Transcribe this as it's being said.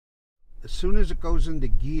as soon as it goes into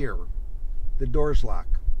gear, the doors lock.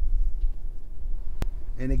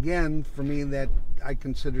 And again, for me, that I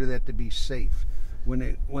consider that to be safe.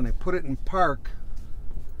 When I put it in park,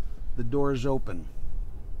 the doors open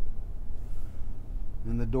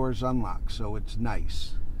and the doors unlock, so it's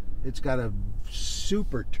nice. It's got a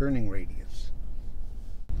super turning radius.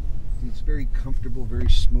 It's very comfortable, very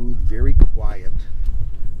smooth, very quiet.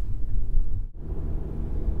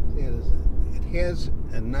 It has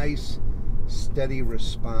a nice steady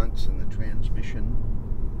response in the transmission.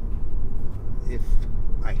 If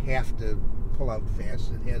I have to pull out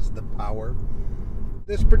fast, it has the power.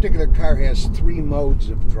 This particular car has 3 modes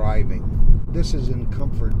of driving. This is in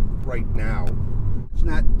comfort right now. It's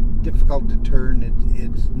not difficult to turn.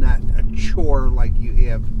 It's not a chore like you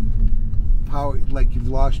have power, like you've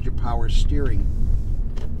lost your power steering.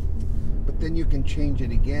 But then you can change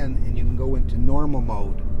it again and you can go into normal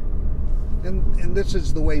mode. And this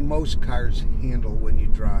is the way most cars handle when you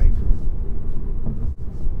drive.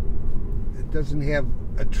 It doesn't have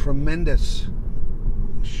a tremendous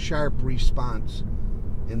sharp response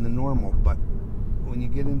in the normal, but when you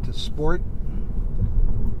get into sport,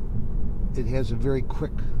 it has a very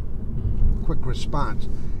quick response.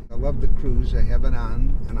 I love the cruise. I have it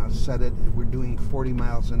on and I'll set it. We're doing 40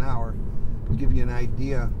 miles an hour. To give you an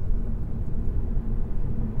idea,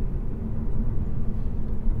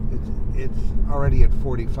 it's already at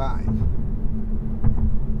 45.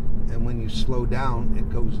 And when you slow down, it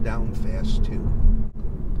goes down fast too.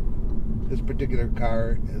 This particular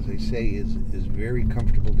car, as I say, is very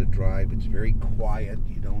comfortable to drive. It's very quiet.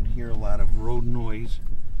 You don't hear a lot of road noise.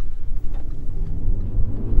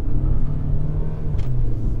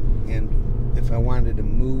 And if I wanted to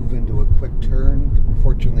move into a quick turn,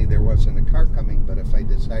 fortunately there wasn't a car coming, but if I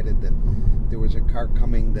decided that there was a car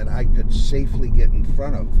coming that I could safely get in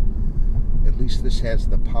front of, at least this has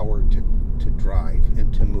the power to drive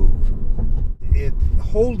and to move. It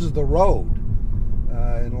holds the road.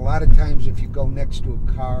 And a lot of times if you go next to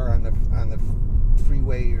a car on the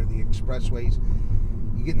freeway or the expressways,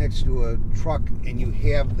 you get next to a truck and you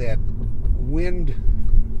have that wind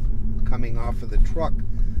coming off of the truck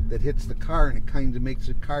that hits the car and it kind of makes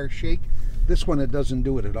the car shake. This one, it doesn't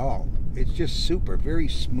do it at all. It's just super, very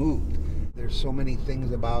smooth. There's so many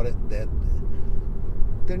things about it that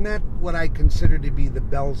they're not what I consider to be the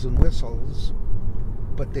bells and whistles,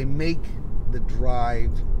 but they make the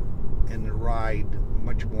drive and the ride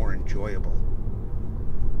much more enjoyable.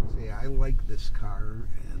 See, I like this car,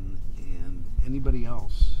 and anybody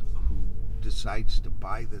else who decides to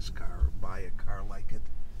buy this car or buy a car like it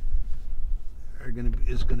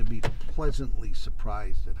is going to be pleasantly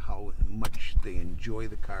surprised at how much they enjoy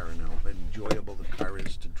the car and how enjoyable the car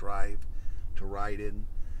is to drive, to ride in,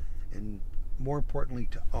 and more importantly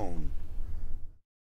to own.